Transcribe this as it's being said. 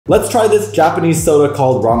Let's try this Japanese soda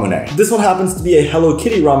called Ramune. This one happens to be a Hello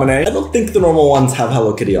Kitty Ramune. I don't think the normal ones have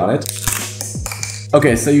Hello Kitty on it.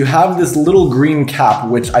 Okay, so you have this little green cap,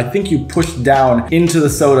 which I think you push down into the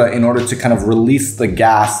soda in order to kind of release the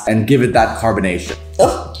gas and give it that carbonation.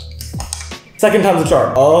 Oh. Second time's the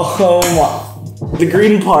charm. Oh my. The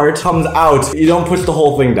green part comes out. You don't push the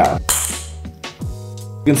whole thing down.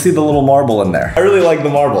 You can see the little marble in there. I really like the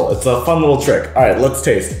marble. It's a fun little trick. All right, let's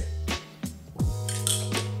taste.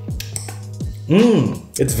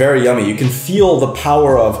 It's very yummy. You can feel the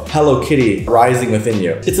power of Hello Kitty rising within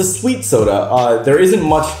you. It's a sweet soda. There isn't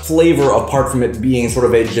much flavor apart from it being sort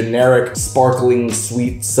of a generic, sparkling,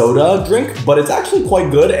 sweet soda drink, but it's actually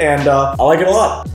quite good and I like it a lot.